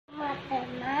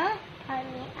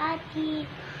lagi.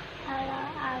 Kalau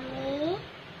Ami,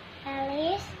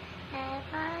 Felice,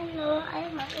 Vano, ayo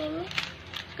makan ini.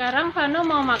 Sekarang Vano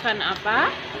mau makan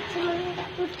apa? Semuanya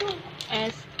butuh.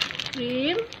 Es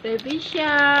Krim Baby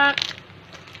Shark.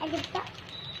 Ada tak?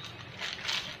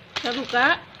 Bisa buka?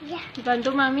 Ya.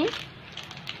 Dibantu Mami.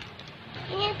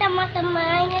 Ini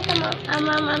teman-teman, ini teman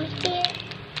sama Mami.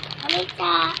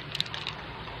 Balita.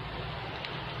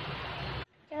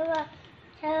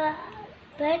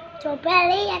 Coba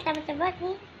ya teman-teman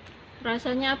nih.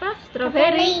 Rasanya apa?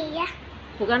 Strawberry. Ya.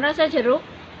 Bukan rasa jeruk?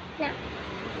 Nah.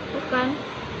 Bukan.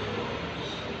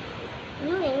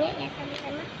 Ini ya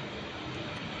teman-teman.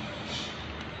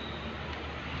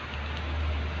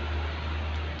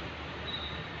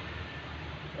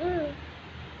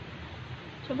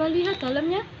 Coba lihat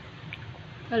dalamnya.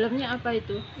 Dalamnya apa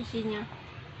itu isinya?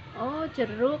 Oh,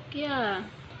 jeruk ya.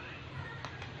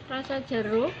 Rasa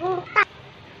jeruk.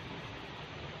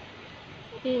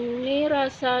 Ini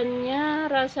rasanya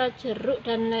rasa jeruk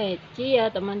dan leci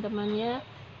ya teman-teman ya.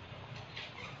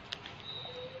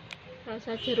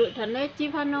 Rasa jeruk dan leci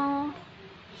Vano.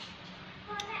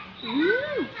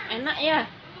 Enak ya.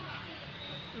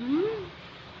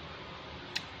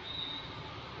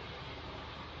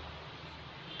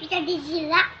 Bisa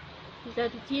dijilat. Bisa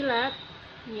dijilat.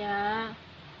 Ya.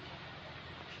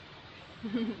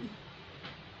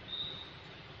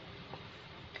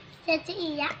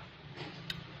 Jadi iya.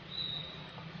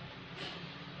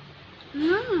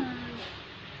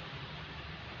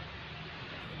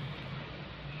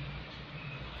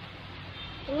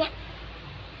 Ini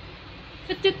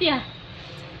Kecut ya?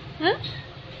 Hah?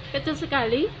 Kecut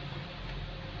sekali.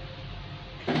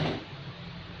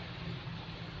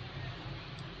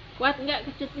 Kuat nggak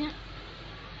kecutnya?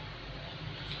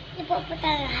 ibu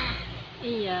petara.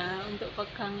 Iya, untuk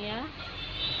pegang ya.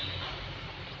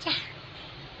 Cah.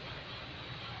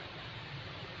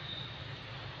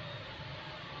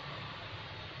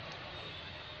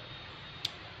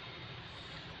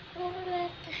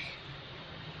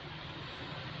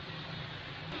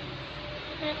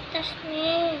 Atas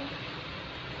nih.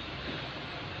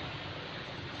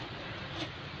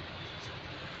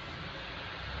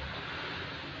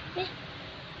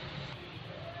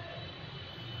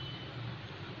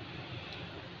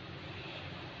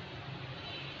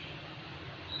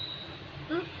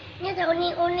 Ini ada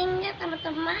uning-uningnya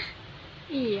teman-teman.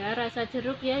 Iya, rasa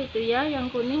jeruk ya itu ya, yang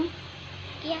kuning.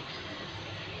 Iya.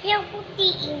 Yang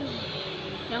putih ini.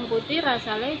 Yang putih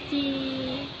rasa leci.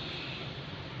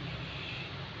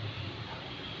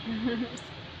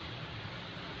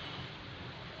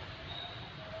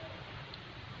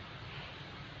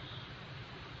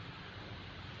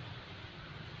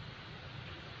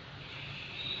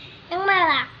 Yang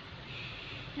merah.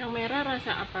 Yang merah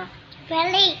rasa apa?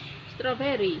 Beli.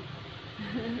 Strawberry.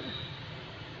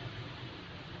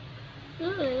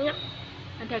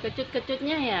 Ada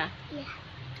kecut-kecutnya ya? Iya.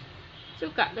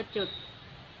 Suka kecut.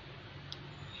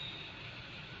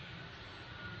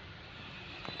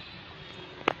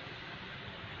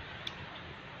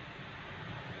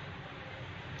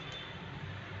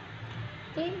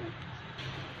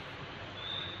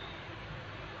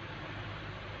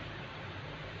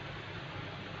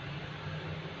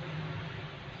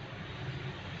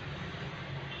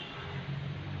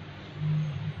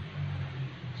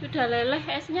 Sudah leleh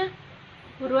esnya,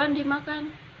 buruan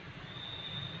dimakan.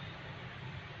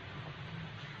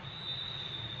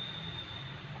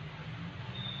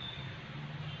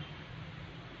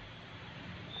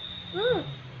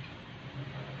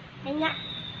 Enak.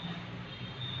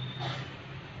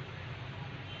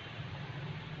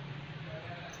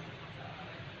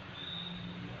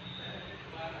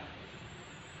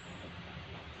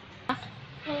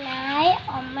 Hai,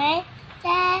 Ome,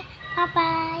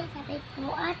 bye-bye. Sampai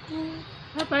ketemu lagi.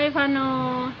 Bye-bye Vano.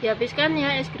 Dihabiskan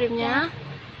ya es krimnya.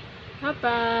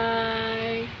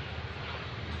 Bye-bye.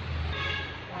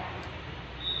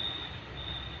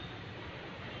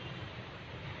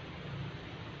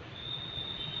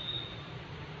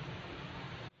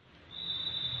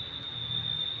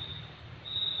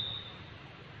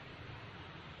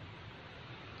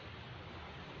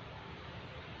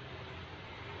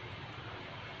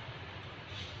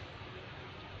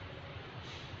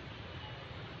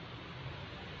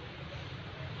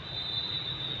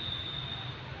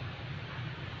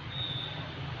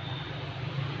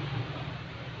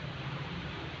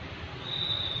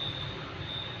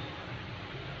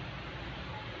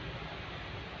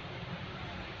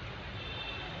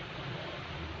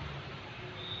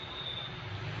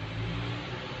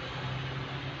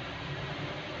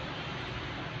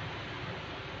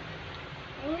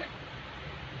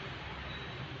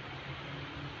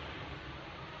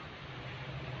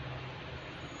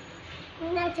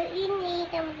 menuju ini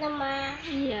teman-teman.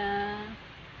 Iya.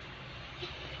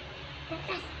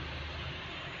 Atas.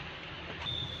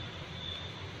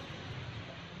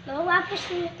 Mau hapus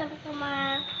ini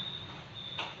teman-teman.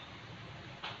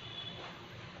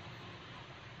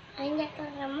 Banyak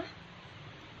teman-teman.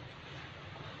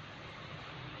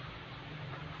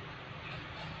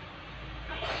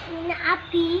 Ini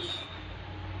habis.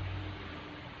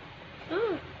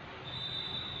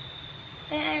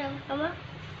 Kayak teman-teman.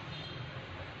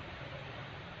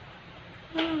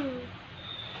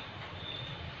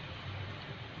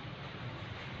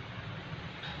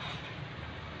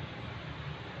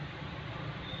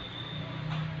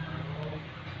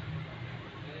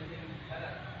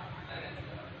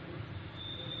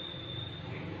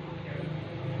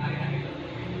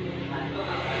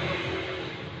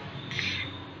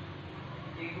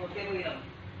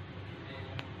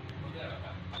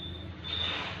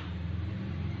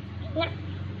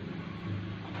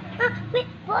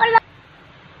 Bola.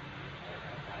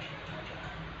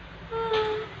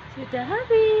 Sudah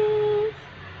habis.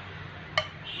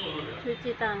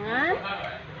 Cuci tangan,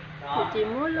 cuci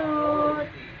mulut.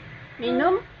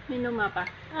 Minum apa?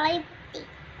 Air putih.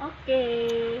 Oke.